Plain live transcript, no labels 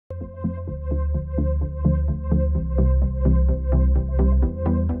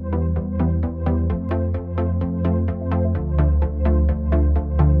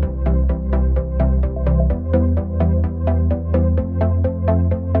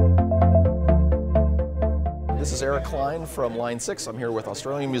This is Eric Klein from Line 6. I'm here with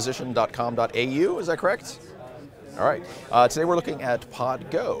australianmusician.com.au, is that correct? All right. Today we're looking at Pod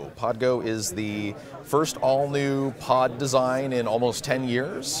Go. Pod Go is the first all-new pod design in almost 10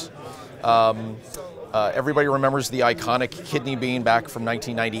 years. Everybody remembers the iconic kidney bean back from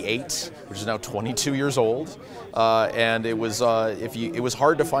 1998, which is now 22 years old. And it was it was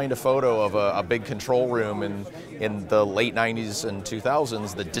hard to find a photo of a big control room in the late 90s and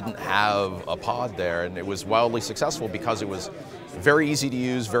 2000s that didn't have a pod there, and it was wildly successful because it was very easy to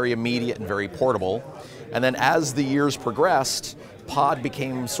use, very immediate, and very portable. And then as the years progressed, pod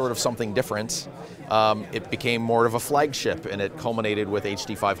became sort of something different. It became more of a flagship, and it culminated with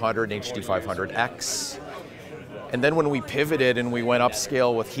HD500 and HD500X. And then when we pivoted and we went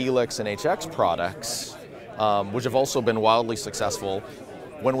upscale with Helix and HX products, which have also been wildly successful,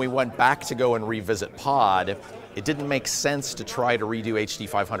 when we went back to go and revisit pod, it didn't make sense to try to redo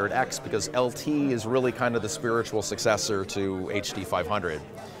HD500X because LT is really kind of the spiritual successor to HD500.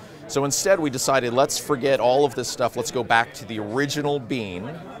 So instead we decided, let's forget all of this stuff, let's go back to the original bean,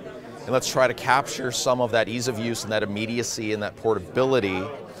 and let's try to capture some of that ease of use and that immediacy and that portability,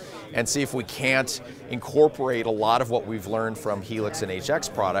 and see if we can't incorporate a lot of what we've learned from Helix and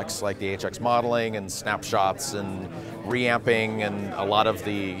HX products, like the HX modeling and Snapshots and reamping and a lot of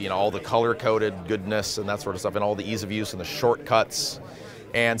the, all the color-coded goodness and that sort of stuff, and all the ease of use and the shortcuts,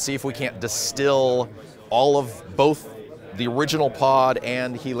 and see if we can't distill all of both the original pod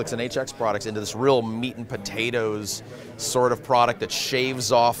and Helix and HX products into this real meat and potatoes sort of product that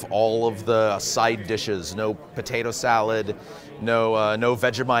shaves off all of the side dishes. No potato salad, no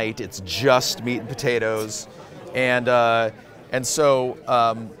Vegemite, it's just meat and potatoes. So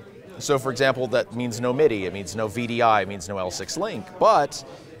for example, that means no MIDI, it means no VDI, it means no L6 link, but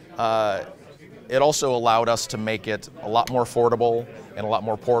it also allowed us to make it a lot more affordable and a lot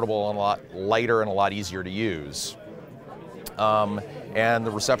more portable and a lot lighter and a lot easier to use. And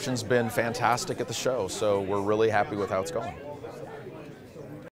the reception's been fantastic at the show, so we're really happy with how it's going.